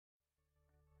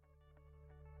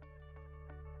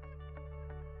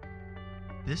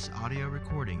This audio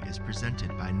recording is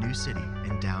presented by New City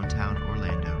in downtown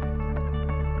Orlando.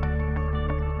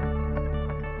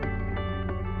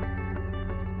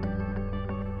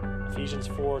 Ephesians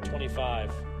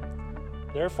 4:25.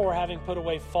 Therefore, having put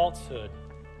away falsehood,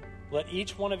 let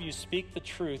each one of you speak the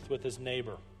truth with his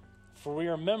neighbor, for we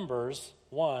are members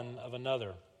one of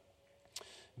another.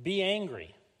 Be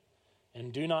angry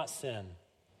and do not sin.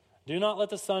 Do not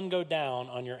let the sun go down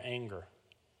on your anger,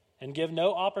 and give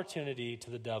no opportunity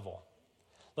to the devil.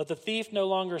 Let the thief no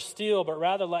longer steal, but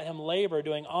rather let him labor,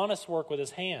 doing honest work with his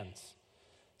hands,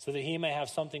 so that he may have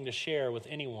something to share with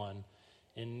anyone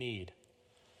in need.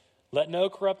 Let no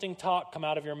corrupting talk come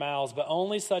out of your mouths, but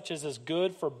only such as is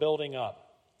good for building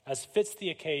up, as fits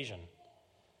the occasion,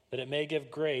 that it may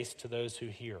give grace to those who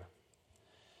hear.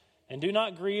 And do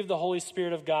not grieve the Holy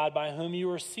Spirit of God, by whom you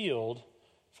are sealed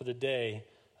for the day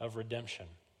of redemption.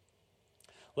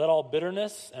 Let all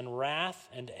bitterness and wrath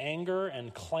and anger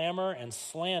and clamor and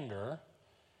slander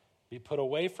be put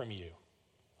away from you,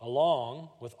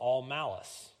 along with all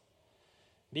malice.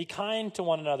 Be kind to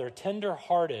one another,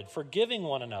 tender-hearted, forgiving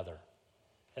one another,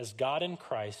 as God in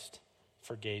Christ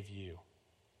forgave you.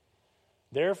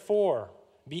 Therefore,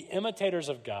 be imitators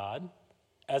of God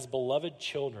as beloved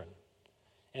children,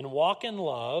 and walk in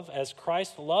love as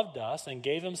Christ loved us and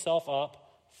gave himself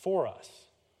up for us,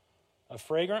 a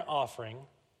fragrant offering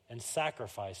and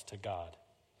sacrifice to God.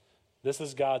 This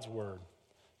is God's word.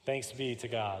 Thanks be to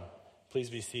God. Please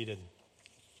be seated.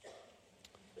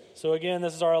 So again,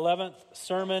 this is our 11th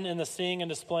sermon in the Seeing and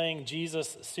Displaying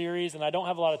Jesus series, and I don't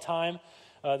have a lot of time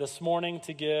this morning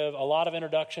to give a lot of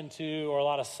introduction to or a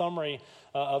lot of summary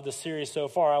of the series so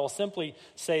far. I will simply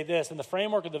say this. In the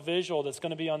framework of the visual that's going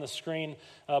to be on the screen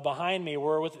behind me,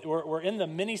 we're in the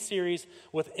mini-series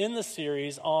within the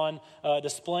series on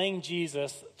displaying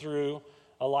Jesus through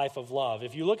a life of love.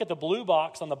 If you look at the blue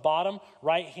box on the bottom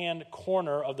right-hand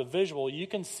corner of the visual, you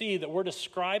can see that we're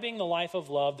describing the life of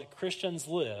love that Christians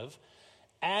live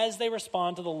as they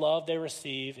respond to the love they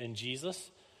receive in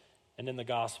Jesus and in the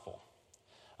gospel.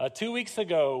 2 weeks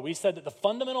ago, we said that the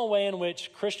fundamental way in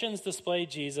which Christians display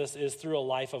Jesus is through a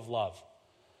life of love,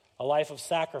 a life of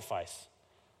sacrifice,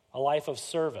 a life of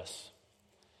service.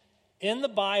 In the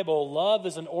Bible, love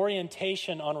is an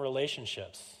orientation on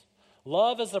relationships.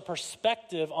 Love is a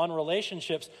perspective on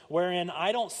relationships wherein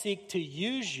I don't seek to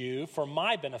use you for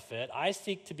my benefit. I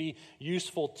seek to be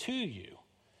useful to you,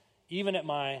 even at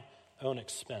my own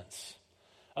expense.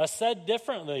 Said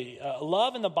differently,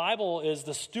 love in the Bible is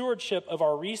the stewardship of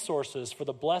our resources for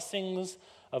the blessings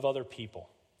of other people.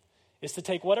 It's to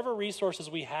take whatever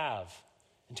resources we have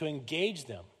and to engage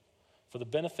them for the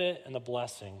benefit and the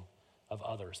blessing of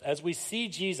others. As we see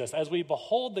Jesus, as we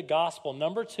behold the gospel,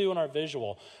 number 2 in our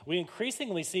visual, we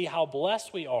increasingly see how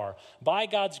blessed we are by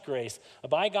God's grace,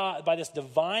 by this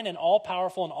divine and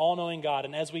all-powerful and all-knowing God.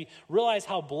 And as we realize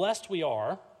how blessed we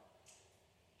are,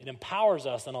 it empowers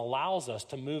us and allows us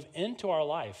to move into our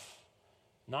life,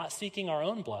 not seeking our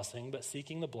own blessing, but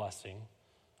seeking the blessing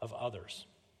of others.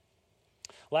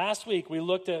 Last week, we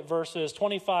looked at verses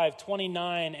 25,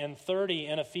 29, and 30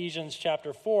 in Ephesians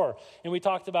chapter 4, and we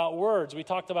talked about words. We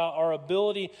talked about our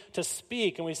ability to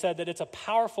speak, and we said that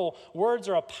words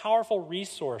are a powerful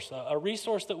resource, a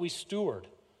resource that we steward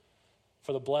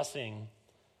for the blessing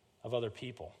of other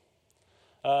people.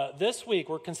 This week,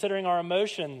 we're considering our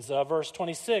emotions, verse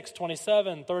 26,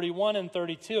 27, 31, and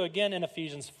 32, again in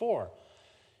Ephesians 4.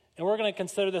 And we're going to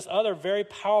consider this other very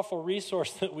powerful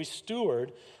resource that we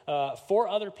steward for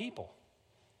other people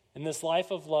in this life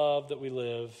of love that we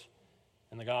live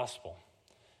in the gospel.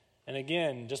 And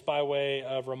again, just by way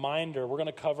of reminder, we're going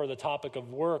to cover the topic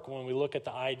of work when we look at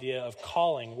the idea of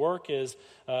calling. Work is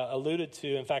alluded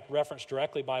to, in fact, referenced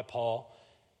directly by Paul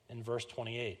in verse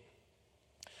 28.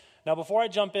 Now, before I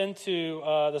jump into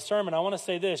the sermon, I want to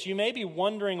say this. You may be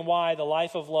wondering why the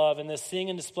life of love in this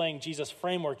Seeing and Displaying Jesus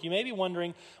framework, you may be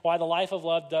wondering why the life of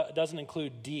love doesn't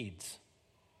include deeds.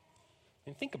 I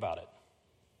mean, think about it.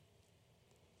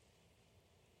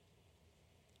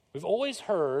 We've always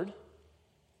heard,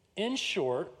 in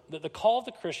short, that the call of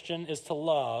the Christian is to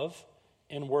love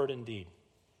in word and deed.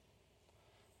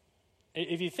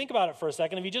 If you think about it for a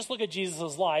second, if you just look at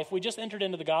Jesus' life, we just entered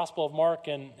into the Gospel of Mark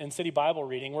in City Bible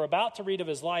reading. We're about to read of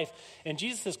his life, and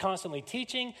Jesus is constantly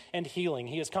teaching and healing.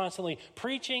 He is constantly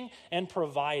preaching and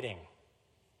providing.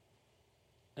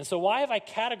 And so why have I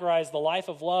categorized the life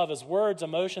of love as words,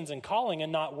 emotions, and calling,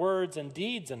 and not words and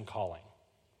deeds and calling?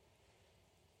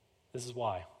 This is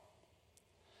why.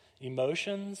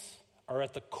 Emotions are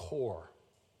at the core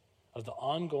of the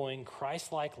ongoing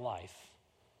Christ-like life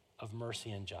of mercy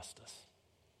and justice.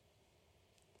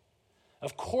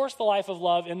 Of course, the life of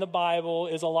love in the Bible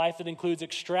is a life that includes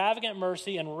extravagant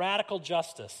mercy and radical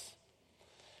justice.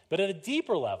 But at a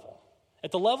deeper level,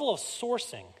 at the level of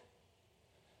sourcing,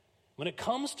 when it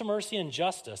comes to mercy and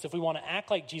justice, if we want to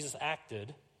act like Jesus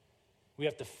acted, we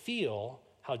have to feel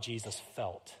how Jesus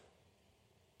felt.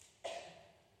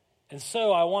 And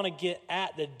so I want to get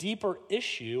at the deeper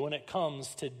issue when it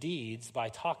comes to deeds by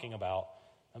talking about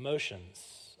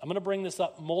emotions. I'm going to bring this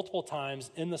up multiple times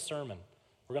in the sermon.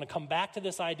 We're going to come back to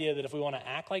this idea that if we want to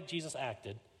act like Jesus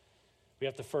acted, we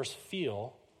have to first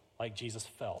feel like Jesus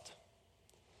felt.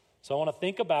 So I want to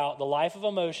think about the life of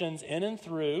emotions in and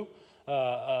through,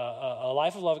 a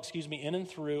life of love, in and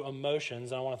through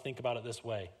emotions, and I want to think about it this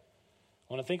way.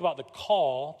 I want to think about the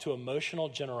call to emotional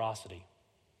generosity.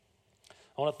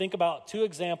 I want to think about two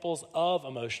examples of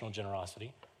emotional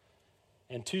generosity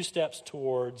and two steps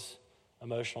towards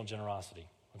emotional generosity.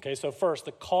 Okay, so first,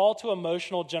 the call to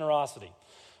emotional generosity.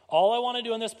 All I want to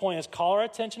do in this point is call our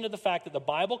attention to the fact that the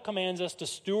Bible commands us to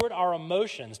steward our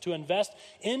emotions, to invest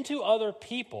into other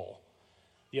people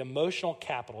the emotional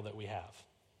capital that we have.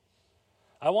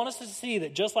 I want us to see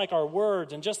that just like our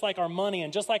words and just like our money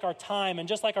and just like our time and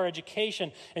just like our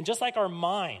education and just like our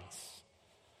minds,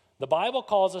 the Bible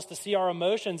calls us to see our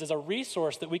emotions as a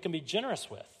resource that we can be generous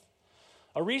with.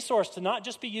 A resource to not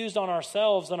just be used on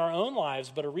ourselves and our own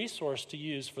lives, but a resource to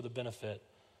use for the benefit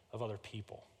of other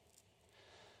people.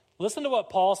 Listen to what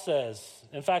Paul says.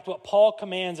 In fact, what Paul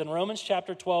commands in Romans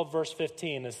chapter 12, verse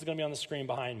 15. This is going to be on the screen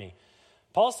behind me.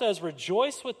 Paul says,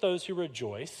 "Rejoice with those who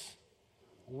rejoice,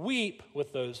 weep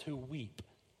with those who weep."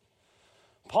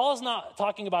 Paul is not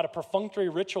talking about a perfunctory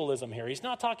ritualism here. He's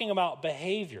not talking about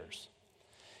behaviors.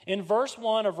 In verse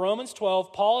 1 of Romans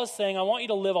 12, Paul is saying, I want you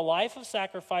to live a life of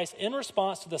sacrifice in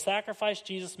response to the sacrifice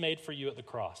Jesus made for you at the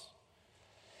cross.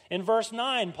 In verse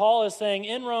 9, Paul is saying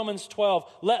in Romans 12,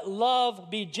 let love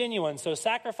be genuine. So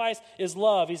sacrifice is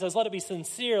love. He says, let it be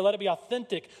sincere, let it be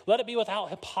authentic, let it be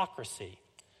without hypocrisy.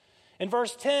 In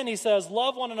verse 10, he says,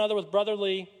 love one another with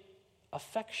brotherly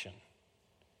affection,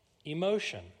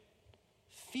 emotion,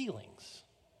 feelings.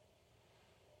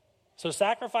 So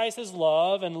sacrifice is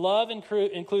love, and love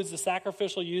includes the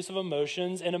sacrificial use of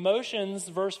emotions. And emotions,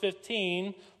 verse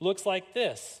 15, looks like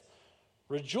this.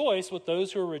 Rejoice with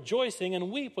those who are rejoicing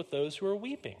and weep with those who are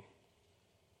weeping.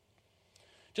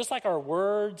 Just like our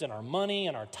words and our money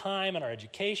and our time and our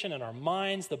education and our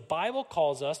minds, the Bible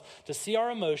calls us to see our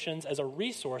emotions as a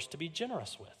resource to be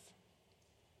generous with.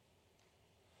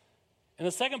 In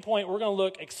the second point, we're going to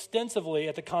look extensively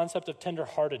at the concept of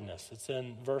tenderheartedness. It's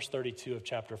in verse 32 of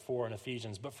chapter 4 in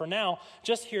Ephesians. But for now,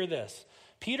 just hear this.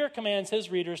 Peter commands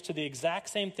his readers to the exact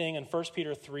same thing in 1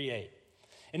 Peter 3:8.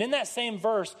 And in that same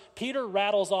verse, Peter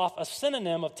rattles off a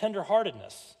synonym of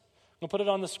tenderheartedness. We'll put it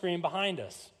on the screen behind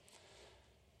us.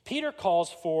 Peter calls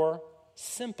for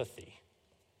sympathy.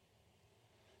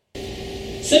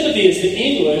 Sympathy is the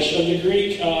English of the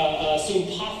Greek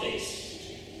sympathes.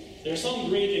 There are some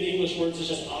Greek and English words that's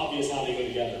just obvious how they go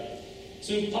together.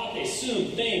 Sympathes, sum,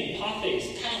 thing,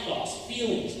 pathes, pathos,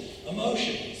 feelings,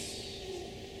 emotions.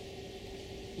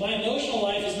 My emotional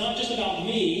life is not just about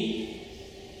me,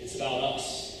 it's about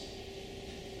us.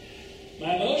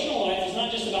 My emotional life is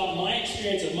not just about my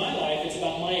experience of my life, it's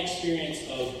about my experience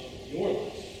of your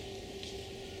life.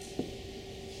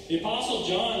 The Apostle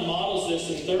John models this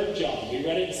in 3 John. We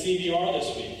read it in CBR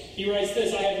this week. He writes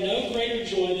this, I have no greater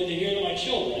joy than to hear that my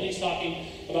children, he's talking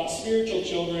about spiritual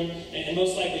children and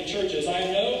most likely churches, I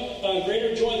have no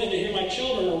greater joy than to hear my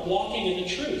children are walking in the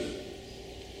truth.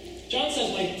 John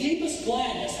says, my deepest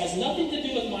gladness has nothing to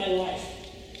do with my life.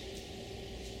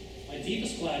 My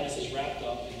deepest gladness is wrapped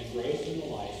up in the growth in the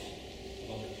life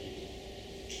of other people.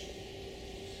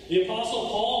 The Apostle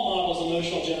Paul models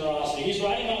emotional generosity. He's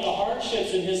writing about the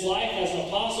hardships in his life as an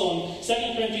apostle. In 2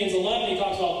 Corinthians 11, he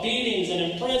talks about beatings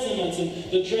and imprisonments and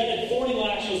the dreaded 40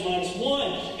 lashes minus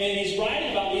 1. And he's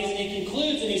writing about these, and he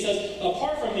concludes, and he says,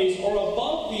 apart from these, or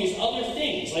above these other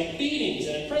things, like beatings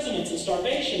and imprisonments and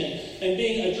starvation and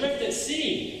being adrift at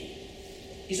sea,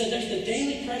 he said, there's the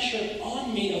daily pressure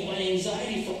on me of my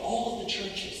anxiety for all of the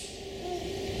churches.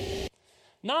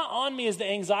 Not on me is the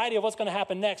anxiety of what's going to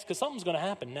happen next, because something's going to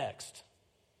happen next.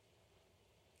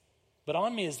 But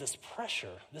on me is this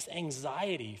pressure, this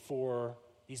anxiety for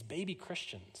these baby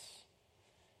Christians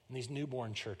and these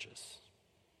newborn churches.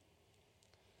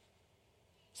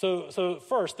 So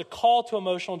first, the call to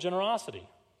emotional generosity.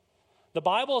 The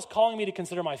Bible is calling me to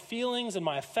consider my feelings and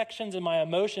my affections and my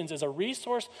emotions as a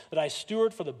resource that I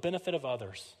steward for the benefit of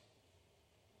others.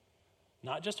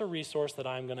 Not just a resource that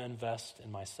I'm going to invest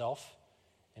in myself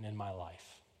and in my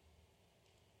life.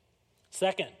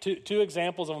 Second, two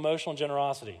examples of emotional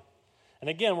generosity. And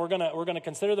again, we're going to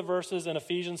consider the verses in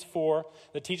Ephesians 4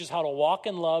 that teach us how to walk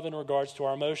in love in regards to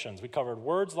our emotions. We covered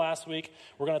words last week.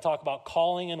 We're going to talk about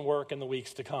calling and work in the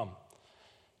weeks to come.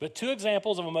 But 2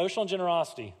 examples of emotional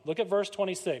generosity. Look at verse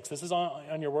 26. This is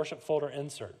on your worship folder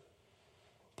insert.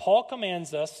 Paul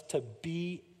commands us to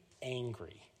be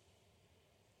angry.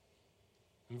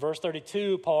 In verse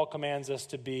 32, Paul commands us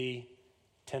to be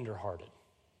tenderhearted.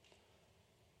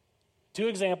 2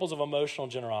 examples of emotional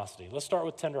generosity. Let's start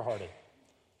with tenderhearted.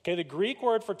 Okay, the Greek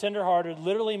word for tenderhearted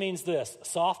literally means this: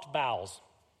 soft bowels.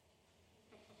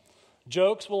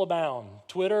 Jokes will abound.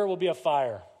 Twitter will be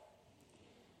afire.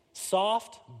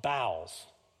 Soft bowels.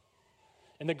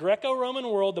 In the Greco-Roman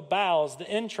world, the bowels, the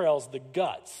entrails, the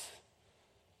guts,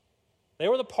 they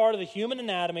were the part of the human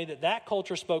anatomy that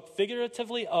culture spoke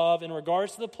figuratively of in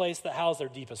regards to the place that housed their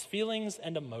deepest feelings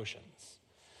and emotions.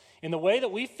 In the way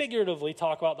that we figuratively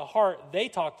talk about the heart, they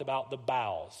talked about the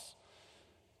bowels.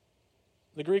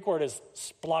 The Greek word is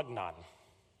splagnon.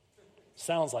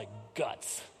 Sounds like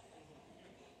guts.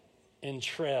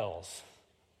 Entrails.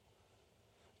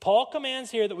 Paul commands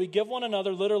here that we give one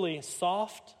another literally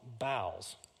soft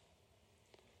bowels,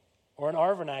 or in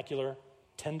our vernacular,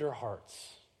 tender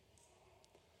hearts.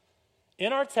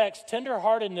 In our text,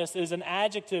 tenderheartedness is an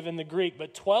adjective in the Greek,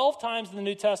 but 12 times in the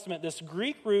New Testament, this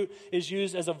Greek root is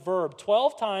used as a verb.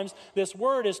 12 times, this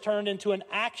word is turned into an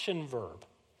action verb.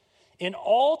 In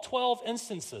all 12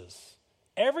 instances,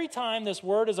 every time this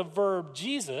word is a verb,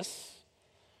 Jesus,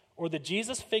 or the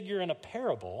Jesus figure in a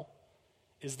parable,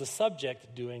 is the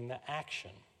subject doing the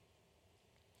action.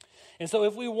 And so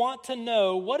if we want to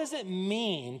know, what does it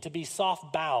mean to be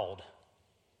soft-bowed?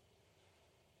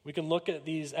 We can look at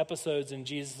these episodes in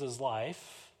Jesus'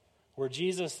 life where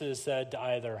Jesus is said to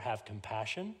either have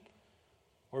compassion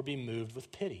or be moved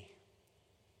with pity.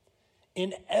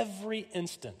 In every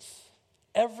instance,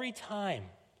 every time,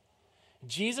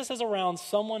 Jesus is around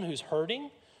someone who's hurting,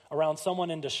 around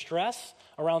someone in distress,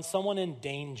 around someone in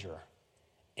danger.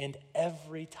 And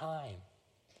every time,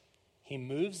 he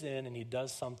moves in and he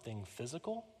does something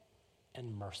physical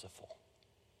and merciful.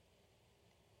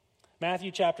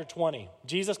 Matthew chapter 20.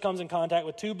 Jesus comes in contact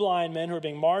with 2 blind men who are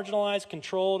being marginalized,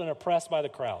 controlled, and oppressed by the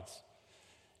crowds.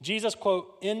 Jesus,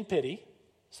 quote, in pity,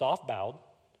 soft-bowed,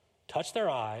 touched their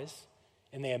eyes,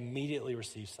 and they immediately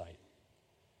receive sight.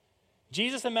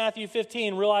 Jesus in Matthew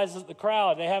 15 realizes the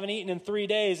crowd, they haven't eaten in 3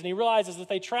 days, and he realizes if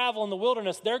they travel in the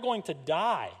wilderness, they're going to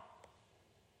die.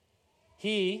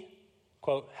 He,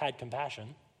 quote, had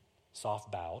compassion,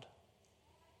 soft-bowed,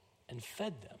 and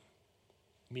fed them,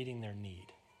 meeting their need.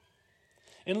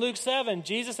 In Luke 7,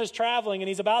 Jesus is traveling and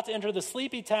he's about to enter the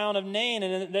sleepy town of Nain,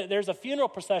 and there's a funeral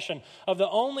procession of the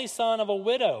only son of a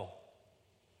widow.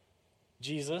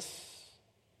 Jesus,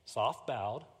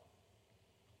 soft-bowed,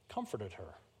 comforted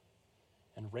her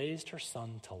and raised her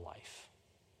son to life.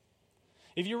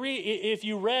 If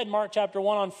you read Mark chapter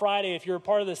 1 on Friday, if you're a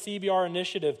part of the CBR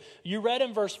initiative, you read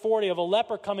in verse 40 of a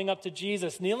leper coming up to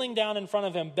Jesus, kneeling down in front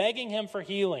of him, begging him for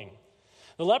healing.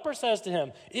 The leper says to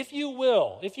him, if you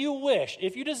will, if you wish,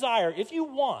 if you desire, if you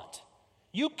want,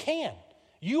 you can.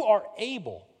 You are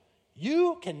able.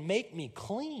 You can make me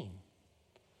clean.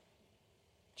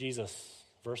 Jesus,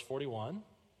 verse 41,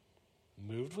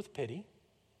 moved with pity.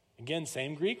 Again,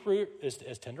 same Greek root as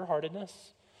tenderheartedness.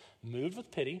 Moved with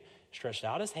pity, stretched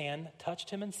out his hand, touched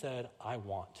him and said, I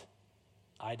want,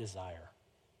 I desire,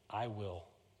 I will,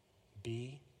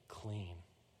 be clean.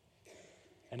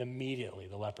 And immediately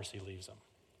the leprosy leaves him.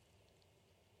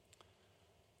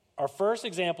 Our first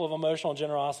example of emotional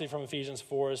generosity from Ephesians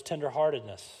 4 is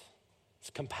tenderheartedness. It's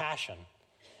compassion.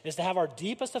 It's to have our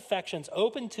deepest affections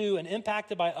open to and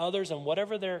impacted by others and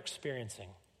whatever they're experiencing.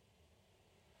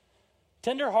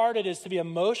 Tenderhearted is to be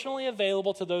emotionally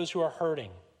available to those who are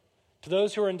hurting, to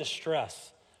those who are in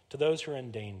distress, to those who are in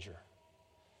danger.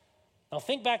 Now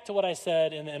think back to what I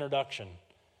said in the introduction.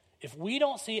 If we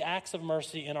don't see acts of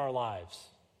mercy in our lives,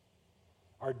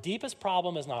 our deepest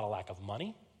problem is not a lack of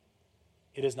money.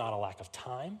 It is not a lack of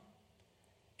time.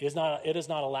 It is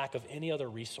not a lack of any other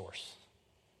resource.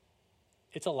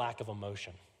 It's a lack of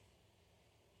emotion.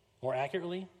 More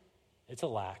accurately, it's a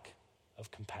lack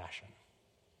of compassion.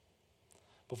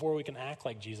 Before we can act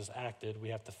like Jesus acted, we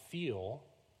have to feel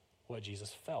what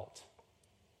Jesus felt.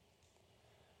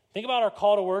 Think about our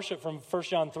call to worship from 1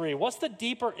 John 3. What's the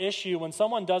deeper issue when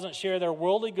someone doesn't share their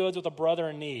worldly goods with a brother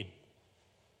in need?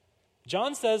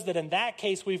 John says that in that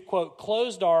case, we've, quote,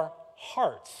 closed our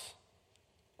hearts,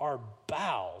 our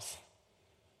bowels,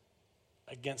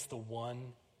 against the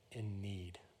one in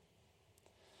need.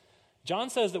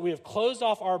 John says that we have closed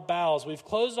off our bowels. We've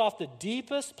closed off the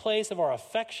deepest place of our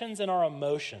affections and our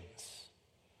emotions.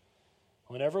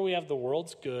 whenever we have the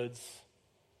world's goods,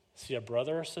 see a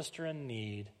brother or sister in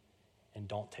need, and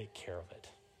don't take care of it.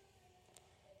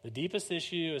 The deepest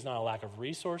issue is not a lack of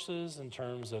resources in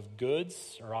terms of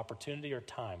goods or opportunity or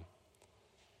time.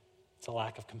 It's a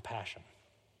lack of compassion.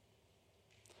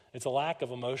 It's a lack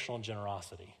of emotional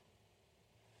generosity.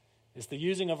 It's the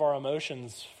using of our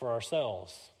emotions for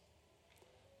ourselves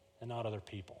and not other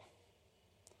people.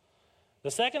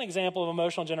 The second example of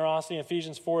emotional generosity in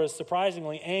Ephesians 4 is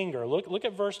surprisingly anger. Look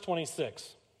at verse 26.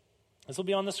 This will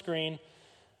be on the screen,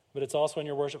 but it's also in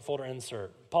your worship folder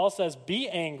insert. Paul says, be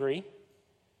angry,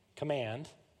 command,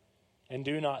 and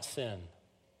do not sin,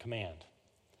 command.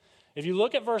 If you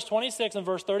look at verse 26 and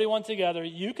verse 31 together,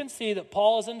 you can see that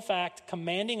Paul is in fact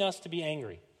commanding us to be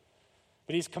angry.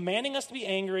 But he's commanding us to be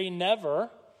angry never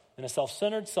in a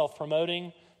self-centered,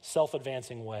 self-promoting,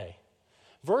 self-advancing way.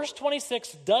 Verse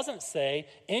 26 doesn't say,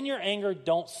 in your anger,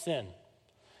 don't sin.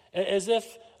 As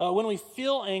if when we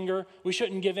feel anger, we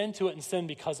shouldn't give in to it and sin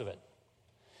because of it.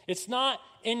 It's not,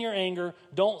 in your anger,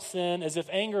 don't sin, as if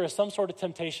anger is some sort of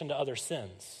temptation to other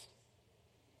sins.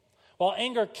 While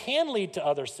anger can lead to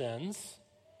other sins,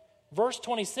 verse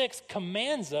 26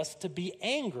 commands us to be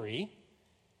angry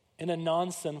in a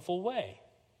non-sinful way.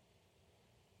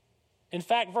 In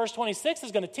fact, verse 26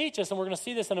 is going to teach us, and we're going to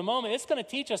see this in a moment, it's going to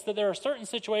teach us that there are certain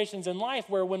situations in life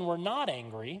where when we're not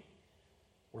angry,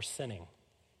 we're sinning.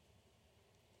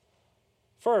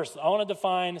 First, I want to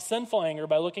define sinful anger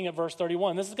by looking at verse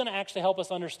 31. This is going to actually help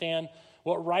us understand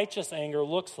what righteous anger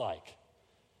looks like.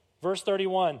 Verse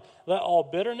 31, let all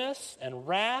bitterness and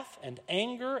wrath and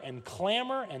anger and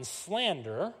clamor and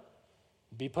slander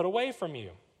be put away from you,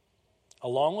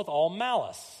 along with all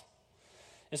malice.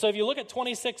 And so if you look at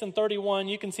 26 and 31,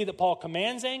 you can see that Paul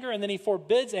commands anger and then he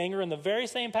forbids anger in the very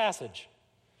same passage.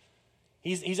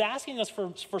 He's asking us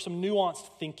for some nuanced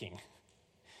thinking.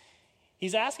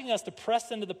 He's asking us to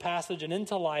press into the passage and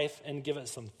into life and give it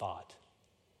some thought.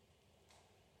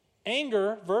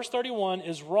 Anger, verse 31,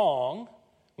 is wrong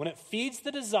when it feeds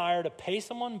the desire to pay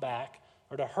someone back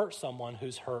or to hurt someone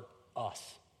who's hurt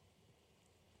us.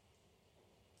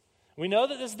 We know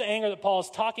that this is the anger that Paul is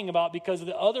talking about because of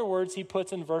the other words he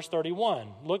puts in verse 31.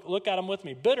 Look at them with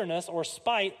me. Bitterness or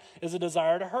spite is a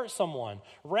desire to hurt someone.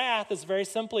 Wrath is very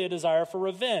simply a desire for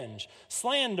revenge.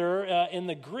 Slander in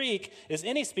the Greek is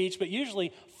any speech, but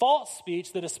usually false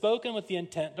speech that is spoken with the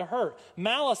intent to hurt.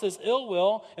 Malice is ill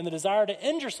will and the desire to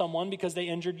injure someone because they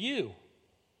injured you.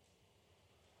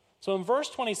 So in verse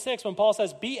 26, when Paul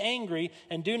says, be angry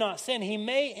and do not sin, he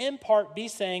may in part be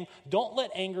saying, don't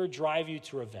let anger drive you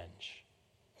to revenge.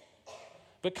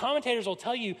 But commentators will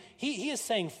tell you, he is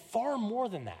saying far more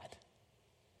than that.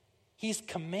 He's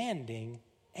commanding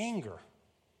anger.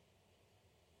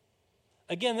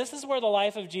 Again, this is where the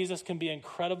life of Jesus can be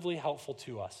incredibly helpful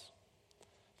to us.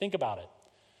 Think about it.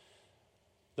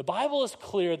 The Bible is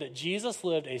clear that Jesus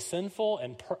lived a sinful,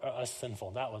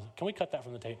 can we cut that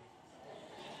from the tape?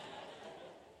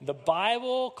 The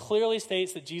Bible clearly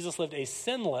states that Jesus lived a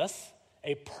sinless,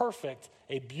 a perfect,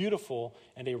 a beautiful,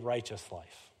 and a righteous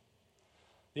life.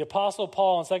 The Apostle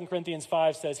Paul in 2 Corinthians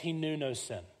 5 says he knew no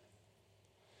sin.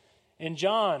 In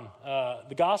John,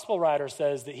 the gospel writer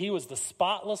says that he was the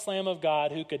spotless Lamb of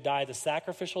God who could die the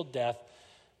sacrificial death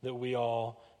that we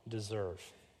all deserve.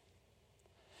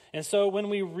 And so when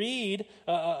we read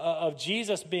of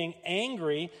Jesus being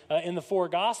angry in the four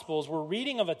Gospels, we're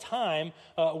reading of a time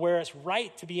where it's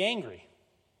right to be angry.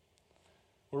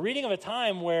 We're reading of a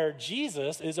time where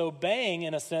Jesus is obeying,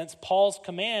 in a sense, Paul's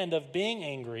command of being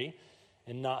angry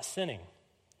and not sinning.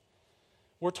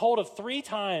 We're told of 3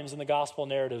 times in the Gospel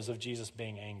narratives of Jesus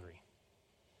being angry.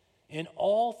 In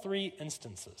all 3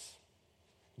 instances,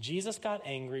 Jesus got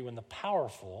angry when the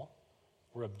powerful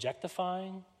were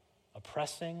objectifying,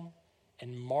 oppressing,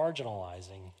 and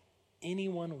marginalizing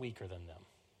anyone weaker than them.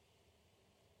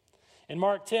 In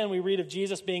Mark 10, we read of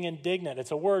Jesus being indignant.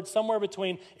 It's a word somewhere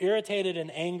between irritated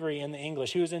and angry in the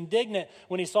English. He was indignant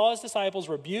when he saw his disciples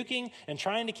rebuking and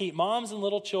trying to keep moms and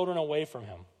little children away from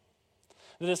him.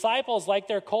 The disciples, like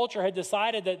their culture, had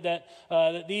decided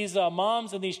that these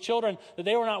moms and these children, that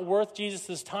they were not worth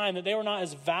Jesus' time, that they were not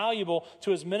as valuable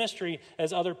to his ministry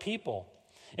as other people.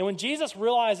 And when Jesus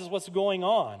realizes what's going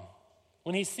on,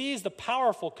 when he sees the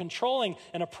powerful controlling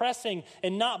and oppressing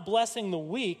and not blessing the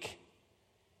weak,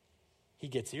 he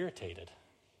gets irritated,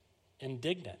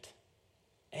 indignant,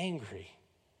 angry.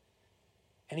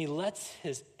 And he lets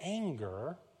his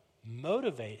anger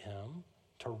motivate him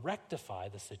to rectify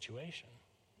the situation.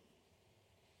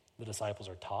 The disciples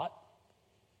are taught,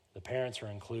 the parents are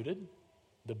included,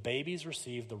 the babies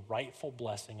receive the rightful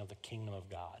blessing of the kingdom of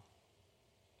God.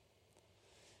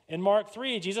 In Mark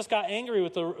 3, Jesus got angry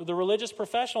with the religious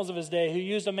professionals of his day who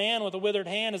used a man with a withered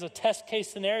hand as a test case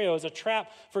scenario, as a trap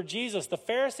for Jesus. The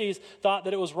Pharisees thought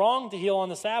that it was wrong to heal on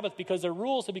the Sabbath because their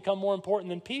rules had become more important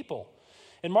than people.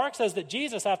 And Mark says that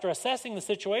Jesus, after assessing the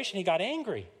situation, he got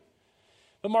angry.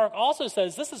 But Mark also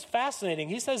says, this is fascinating,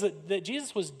 he says that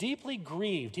Jesus was deeply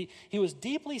grieved. He was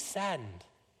deeply saddened.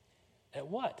 At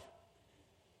what?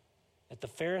 At the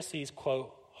Pharisees'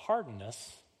 quote,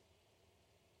 hardness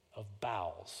of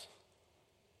bowels.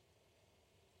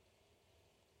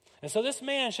 And so this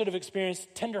man should have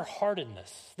experienced tenderheartedness.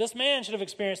 This man should have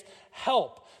experienced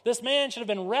help. This man should have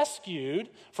been rescued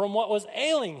from what was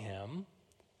ailing him,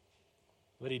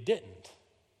 but he didn't.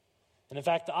 And in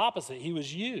fact, the opposite, he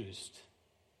was used.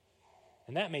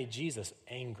 And that made Jesus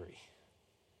angry.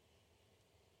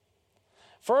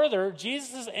 Further,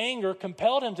 Jesus' anger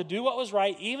compelled him to do what was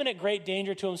right, even at great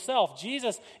danger to himself.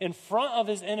 Jesus, in front of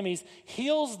his enemies,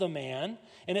 heals the man.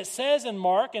 And it says in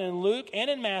Mark and in Luke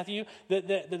and in Matthew that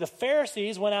the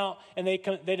Pharisees went out and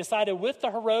they decided with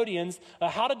the Herodians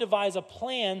how to devise a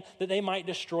plan that they might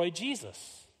destroy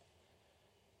Jesus.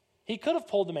 He could have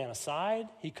pulled the man aside.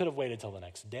 He could have waited till the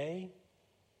next day.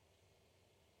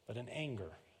 But in anger,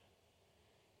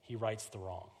 he rights the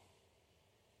wrong.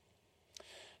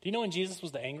 Do you know when Jesus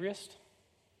was the angriest?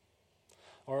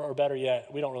 Or better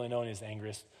yet, we don't really know when he was the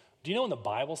angriest. Do you know when the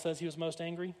Bible says he was most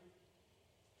angry?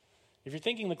 If you're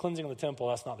thinking the cleansing of the temple,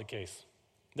 that's not the case.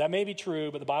 That may be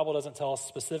true, but the Bible doesn't tell us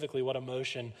specifically what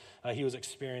emotion he was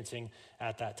experiencing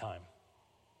at that time.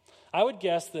 I would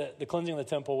guess that the cleansing of the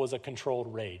temple was a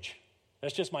controlled rage.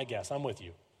 That's just my guess. I'm with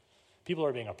you. People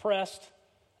are being oppressed.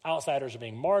 Outsiders are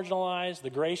being marginalized. The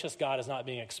gracious God is not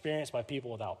being experienced by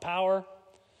people without power.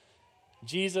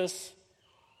 Jesus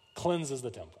cleanses the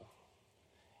temple.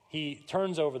 He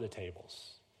turns over the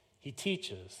tables. He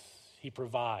teaches. He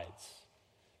provides.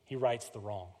 He rights the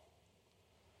wrong.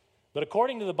 But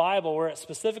according to the Bible, where it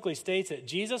specifically states it,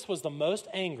 Jesus was the most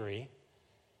angry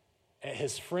at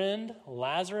his friend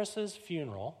Lazarus'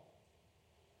 funeral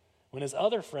when his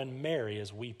other friend Mary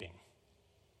is weeping.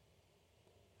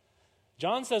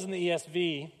 John says in the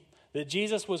ESV that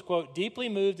Jesus was, quote, deeply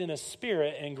moved in his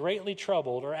spirit and greatly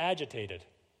troubled or agitated.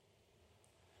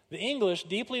 The English,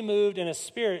 deeply moved in his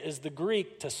spirit, is the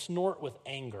Greek to snort with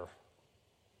anger.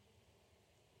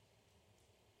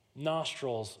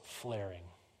 Nostrils flaring.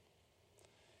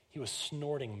 He was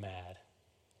snorting mad.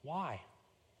 Why?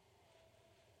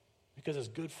 Because his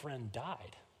good friend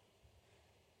died.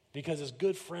 Because his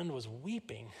good friend was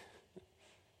weeping.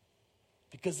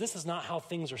 Because this is not how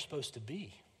things are supposed to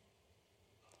be.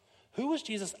 Who was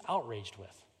Jesus outraged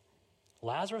with?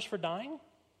 Lazarus for dying?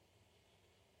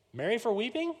 Mary for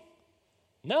weeping?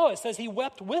 No, it says he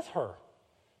wept with her.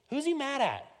 Who's he mad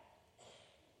at?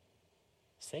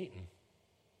 Satan.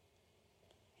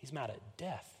 He's mad at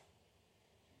death.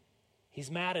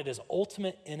 He's mad at his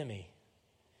ultimate enemy.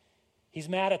 He's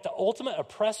mad at the ultimate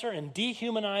oppressor and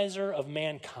dehumanizer of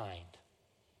mankind.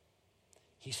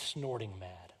 He's snorting mad.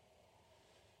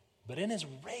 But in his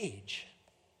rage,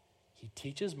 he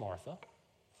teaches Martha.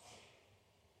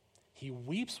 He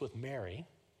weeps with Mary.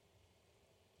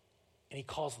 And he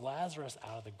calls Lazarus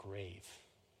out of the grave.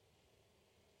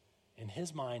 In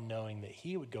his mind, knowing that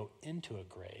he would go into a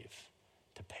grave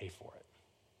to pay for it.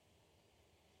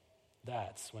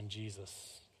 That's when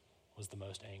Jesus was the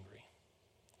most angry.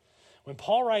 When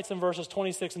Paul writes in verses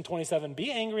 26 and 27,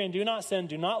 be angry and do not sin.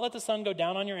 Do not let the sun go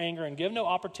down on your anger and give no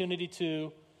opportunity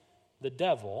to the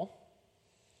devil.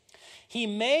 He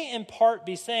may in part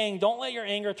be saying, don't let your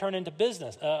anger turn into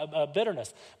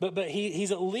bitterness. But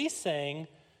he's at least saying,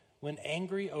 when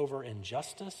angry over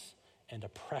injustice and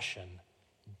oppression,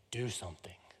 do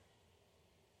something.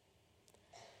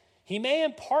 He may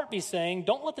in part be saying,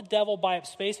 don't let the devil buy up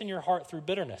space in your heart through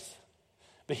bitterness.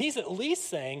 But he's at least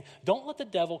saying, don't let the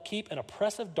devil keep in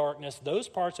oppressive darkness those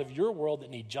parts of your world that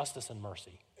need justice and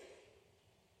mercy.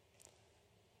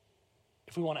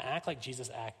 If we want to act like Jesus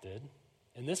acted,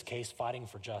 in this case, fighting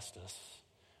for justice,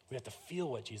 we have to feel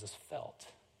what Jesus felt.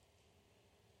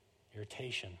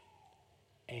 Irritation,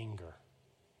 anger,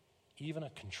 even a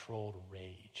controlled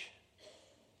rage.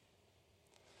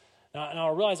 Now,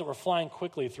 I realize that we're flying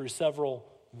quickly through several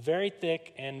very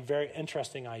thick and very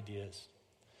interesting ideas.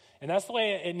 And that's the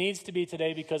way it needs to be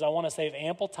today because I want to save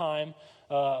ample time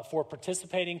for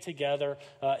participating together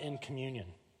in communion.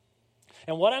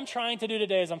 And what I'm trying to do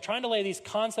today is I'm trying to lay these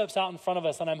concepts out in front of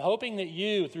us, and I'm hoping that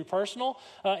you, through personal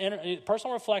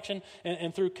reflection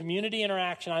and through community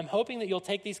interaction, I'm hoping that you'll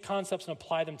take these concepts and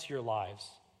apply them to your lives.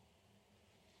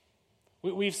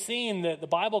 We've seen that the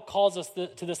Bible calls us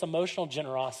to this emotional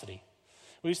generosity.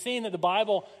 We've seen that the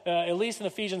Bible, at least in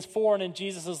Ephesians 4 and in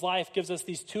Jesus' life, gives us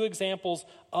these two examples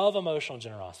of emotional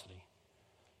generosity.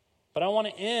 But I want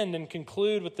to end and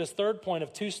conclude with this third point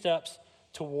of 2 steps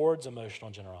towards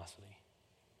emotional generosity.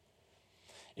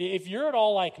 If you're at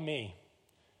all like me,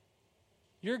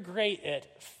 you're great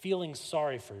at feeling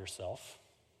sorry for yourself,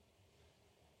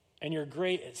 and you're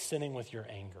great at sinning with your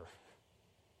anger,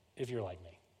 if you're like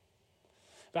me.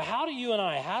 But how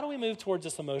do we move towards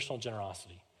this emotional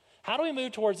generosity? How do we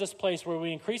move towards this place where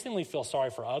we increasingly feel sorry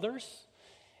for others,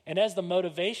 and as the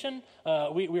motivation,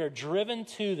 we are driven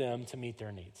to them to meet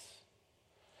their needs?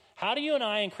 How do you and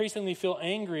I increasingly feel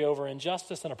angry over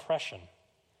injustice and oppression,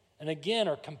 and again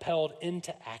are compelled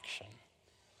into action?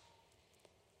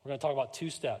 We're going to talk about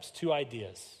 2 steps, 2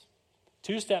 ideas,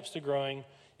 2 steps to growing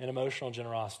in emotional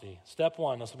generosity. Step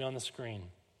 1, this will be on the screen.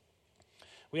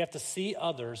 We have to see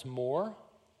others more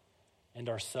and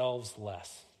ourselves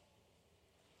less.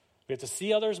 We have to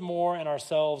see others more and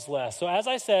ourselves less. So as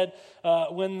I said,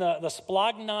 when the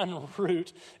splagnon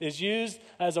root is used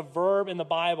as a verb in the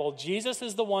Bible, Jesus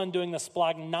is the one doing the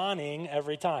splagnoning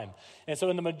every time. And so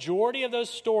in the majority of those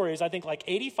stories, I think like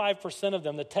 85% of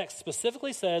them, the text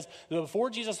specifically says that before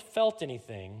Jesus felt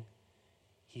anything,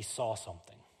 he saw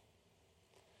something.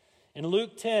 In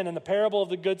Luke 10, in the parable of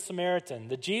the Good Samaritan,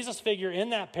 the Jesus figure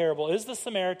in that parable is the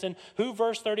Samaritan who,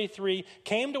 verse 33,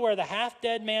 came to where the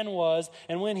half-dead man was,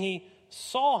 and when he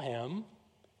saw him,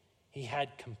 he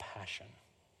had compassion.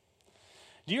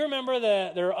 Do you remember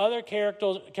that there are other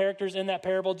characters in that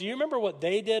parable? Do you remember what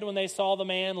they did when they saw the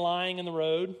man lying in the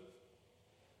road?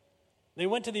 They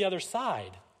went to the other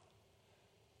side.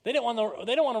 They didn't want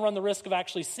to run the risk of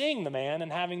actually seeing the man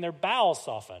and having their bowels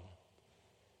soften.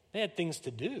 They had things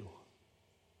to do.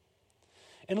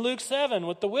 In Luke 7,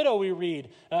 with the widow we read,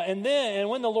 and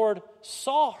when the Lord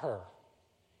saw her,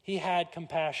 he had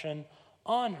compassion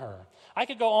on her. I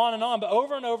could go on, but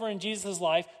over and over in Jesus'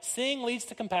 life, seeing leads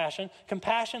to compassion,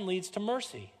 compassion leads to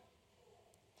mercy.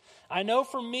 I know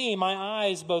for me, my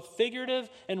eyes, both figurative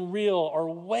and real, are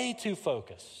way too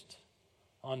focused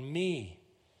on me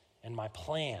and my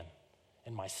plan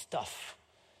and my stuff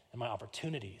and my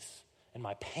opportunities and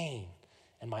my pain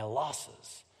and my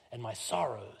losses and my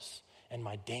sorrows and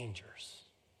my dangers.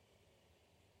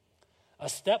 A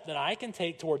step that I can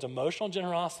take towards emotional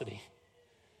generosity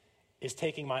is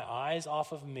taking my eyes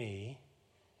off of me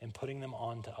and putting them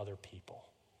onto other people.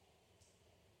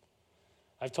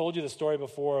 I've told you the story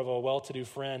before of a well-to-do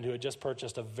friend who had just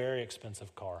purchased a very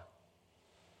expensive car.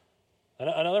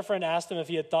 Another friend asked him if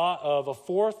he had thought of a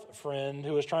fourth friend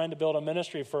who was trying to build a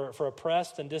ministry for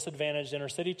oppressed and disadvantaged inner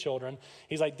city children.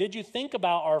 He's like, did you think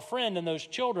about our friend and those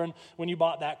children when you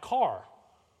bought that car?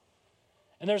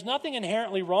 And there's nothing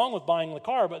inherently wrong with buying the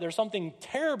car, but there's something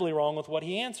terribly wrong with what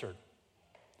he answered.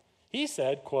 He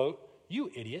said, quote,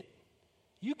 "You idiot,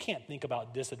 you can't think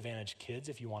about disadvantaged kids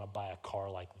if you want to buy a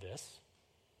car like this."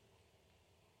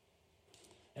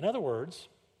 In other words,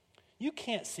 you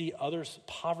can't see others'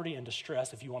 poverty and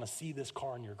distress if you want to see this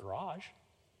car in your garage.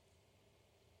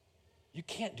 You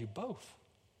can't do both.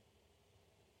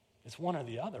 It's one or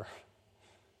the other.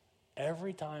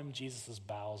 Every time Jesus'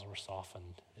 bowels were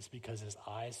softened, it's because his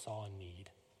eyes saw a need.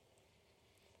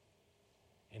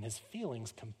 And his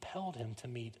feelings compelled him to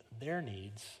meet their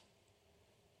needs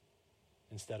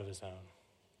instead of his own.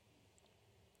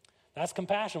 That's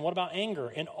compassion. What about anger?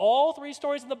 In all 3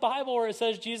 stories in the Bible where it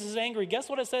says Jesus is angry, guess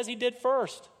what it says he did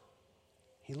first?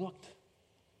 He looked.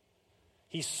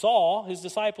 He saw his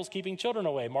disciples keeping children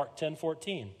away, Mark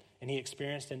 10:14, and he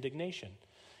experienced indignation.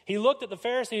 He looked at the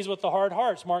Pharisees with the hard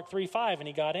hearts, Mark 3:5, and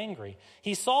he got angry.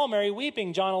 He saw Mary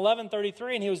weeping, John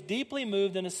 11:33, and he was deeply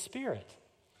moved in his spirit.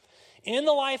 In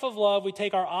the life of love, we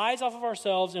take our eyes off of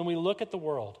ourselves and we look at the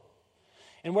world.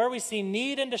 And where we see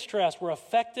need and distress, we're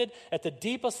affected at the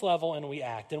deepest level and we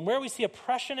act. And where we see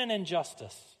oppression and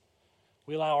injustice,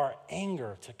 we allow our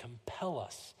anger to compel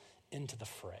us into the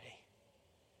fray.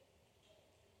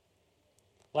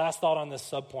 Last thought on this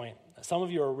subpoint. Some of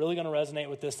you are really going to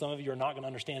resonate with this. Some of you are not going to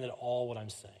understand at all what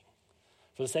I'm saying.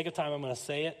 For the sake of time, I'm going to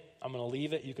say it. I'm going to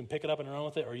leave it. You can pick it up and run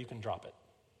with it, or you can drop it.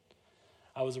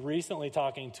 I was recently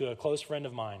talking to a close friend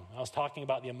of mine. I was talking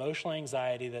about the emotional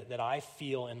anxiety that I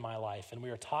feel in my life. And we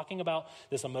were talking about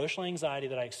this emotional anxiety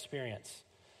that I experience.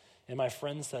 And my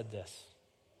friend said this: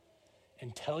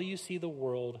 until you see the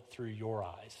world through your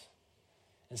eyes,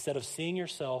 instead of seeing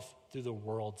yourself through the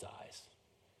world's eyes,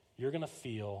 you're going to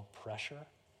feel pressure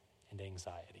and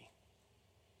anxiety.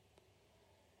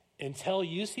 Until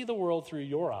you see the world through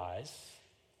your eyes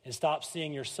and stop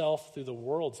seeing yourself through the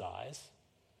world's eyes,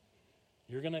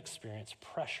 you're going to experience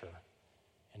pressure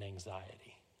and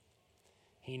anxiety.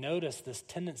 he noticed this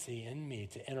tendency in me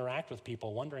to interact with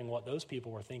people, wondering what those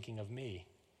people were thinking of me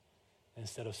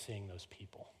instead of seeing those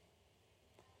people.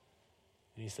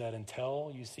 And he said,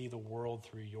 until you see the world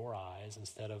through your eyes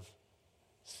instead of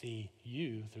see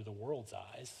you through the world's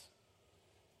eyes,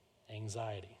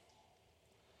 anxiety.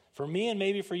 For me and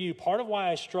maybe for you, part of why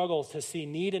I struggle to see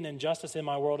need and injustice in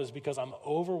my world is because I'm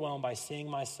overwhelmed by seeing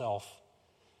myself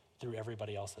through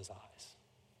everybody else's eyes.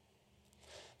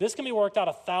 This can be worked out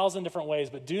 1,000 different ways,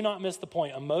 but do not miss the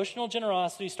point. Emotional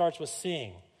generosity starts with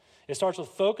seeing. It starts with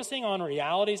focusing on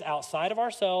realities outside of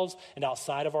ourselves and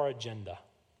outside of our agenda.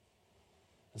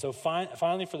 And so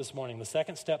finally for this morning, the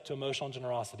second step to emotional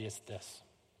generosity is this.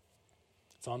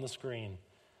 It's on the screen.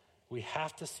 We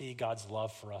have to see God's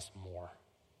love for us more.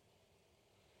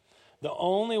 The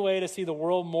only way to see the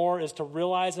world more is to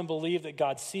realize and believe that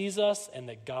God sees us and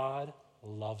that God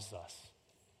loves us.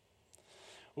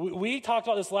 We talked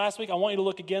about this last week. I want you to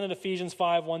look again at Ephesians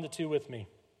 5, 1-2 with me.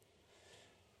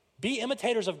 Be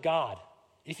imitators of God.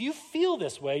 If you feel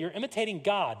this way, you're imitating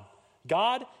God.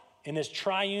 God in his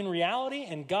triune reality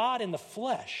and God in the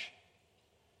flesh.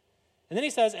 And then he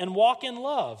says, and walk in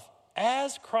love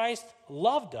as Christ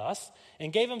loved us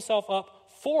and gave himself up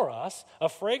for us, a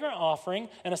fragrant offering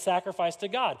and a sacrifice to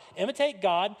God. Imitate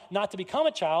God, not to become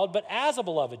a child, but as a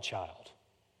beloved child.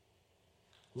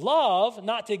 Love,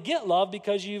 not to get love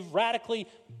because you've radically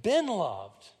been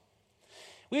loved.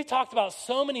 We've talked about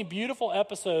so many beautiful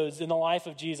episodes in the life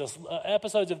of Jesus,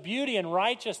 episodes of beauty and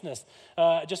righteousness,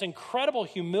 just incredible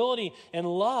humility and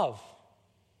love.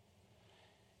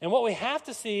 And what we have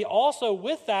to see also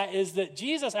with that is that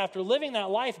Jesus, after living that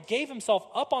life, gave himself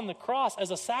up on the cross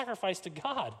as a sacrifice to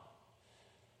God.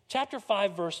 Chapter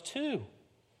 5, verse 2.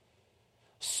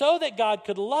 So that God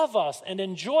could love us and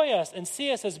enjoy us and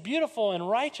see us as beautiful and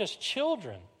righteous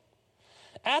children.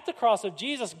 At the cross of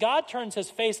Jesus, God turns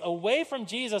his face away from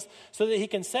Jesus so that he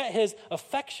can set his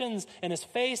affections and his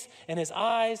face and his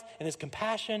eyes and his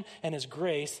compassion and his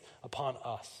grace upon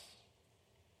us.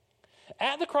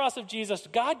 At the cross of Jesus,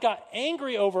 God got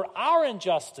angry over our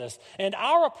injustice and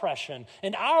our oppression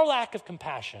and our lack of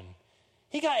compassion.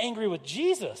 He got angry with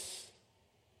Jesus,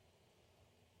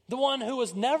 the one who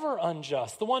was never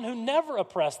unjust, the one who never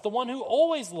oppressed, the one who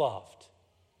always loved.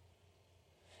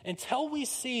 Until we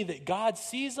see that God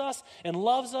sees us and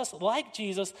loves us like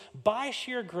Jesus by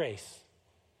sheer grace,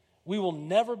 we will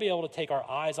never be able to take our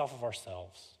eyes off of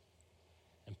ourselves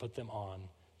and put them on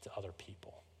to other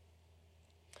people.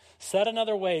 Said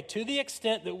another way, to the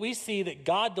extent that we see that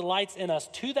God delights in us,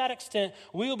 to that extent,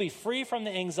 we will be free from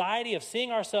the anxiety of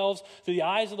seeing ourselves through the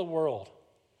eyes of the world.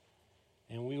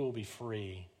 And we will be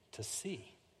free to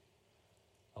see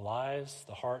the lives,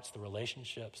 the hearts, the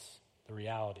relationships, the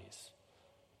realities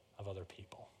of other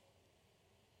people.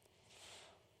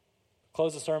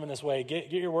 Close the sermon this way.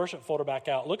 Get your worship folder back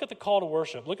out. Look at the call to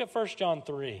worship. Look at 1 John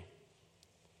 3.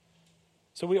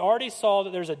 So we already saw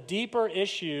that there's a deeper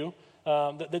issue.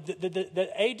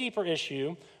 A deeper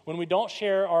issue when we don't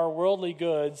share our worldly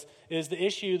goods is the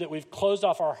issue that we've closed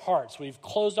off our hearts, we've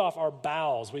closed off our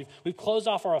bowels, we've closed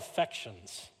off our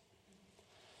affections.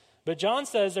 But John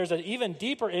says there's an even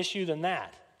deeper issue than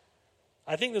that.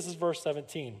 I think this is verse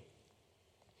 17.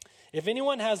 If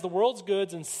anyone has the world's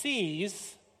goods and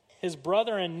sees his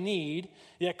brother in need,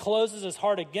 yet closes his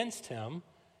heart against him,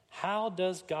 how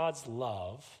does God's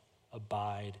love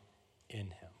abide in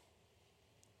him?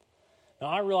 Now,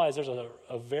 I realize there's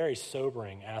a very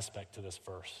sobering aspect to this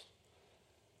verse.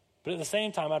 But at the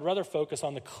same time, I'd rather focus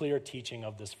on the clear teaching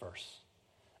of this verse.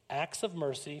 Acts of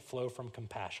mercy flow from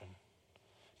compassion.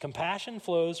 Compassion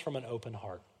flows from an open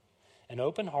heart. An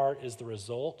open heart is the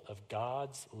result of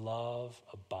God's love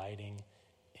abiding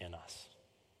in us.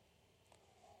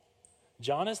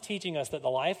 John is teaching us that the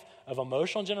life of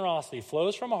emotional generosity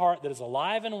flows from a heart that is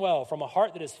alive and well, from a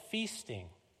heart that is feasting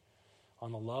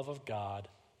on the love of God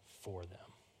for them.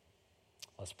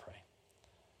 Let's pray.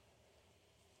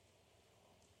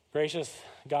 Gracious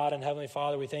God and Heavenly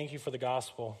Father, we thank you for the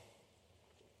gospel.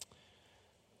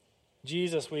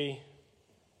 Jesus, we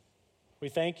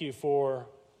thank you for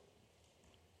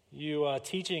you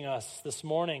teaching us this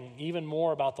morning even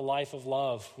more about the life of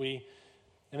love. We,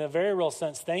 in a very real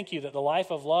sense, thank you that the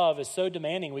life of love is so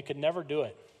demanding we could never do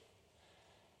it.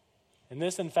 And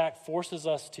this, in fact, forces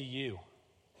us to you,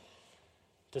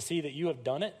 to see that you have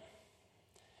done it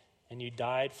and you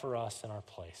died for us in our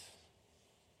place.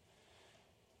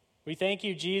 We thank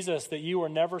you, Jesus, that you were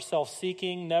never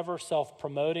self-seeking, never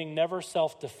self-promoting, never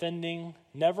self-defending,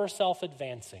 never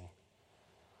self-advancing.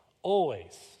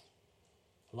 Always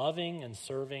loving and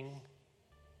serving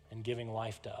and giving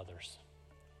life to others.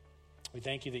 We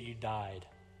thank you that you died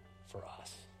for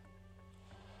us.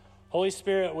 Holy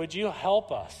Spirit, would you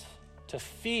help us to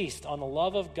feast on the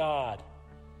love of God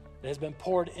that has been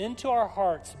poured into our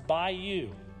hearts by you?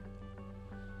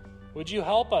 Would you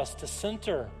help us to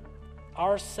center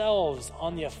ourselves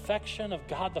on the affection of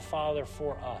God the Father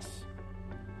for us,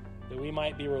 that we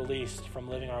might be released from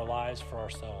living our lives for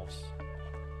ourselves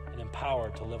and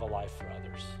empowered to live a life for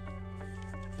others?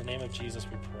 In the name of Jesus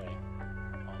we pray.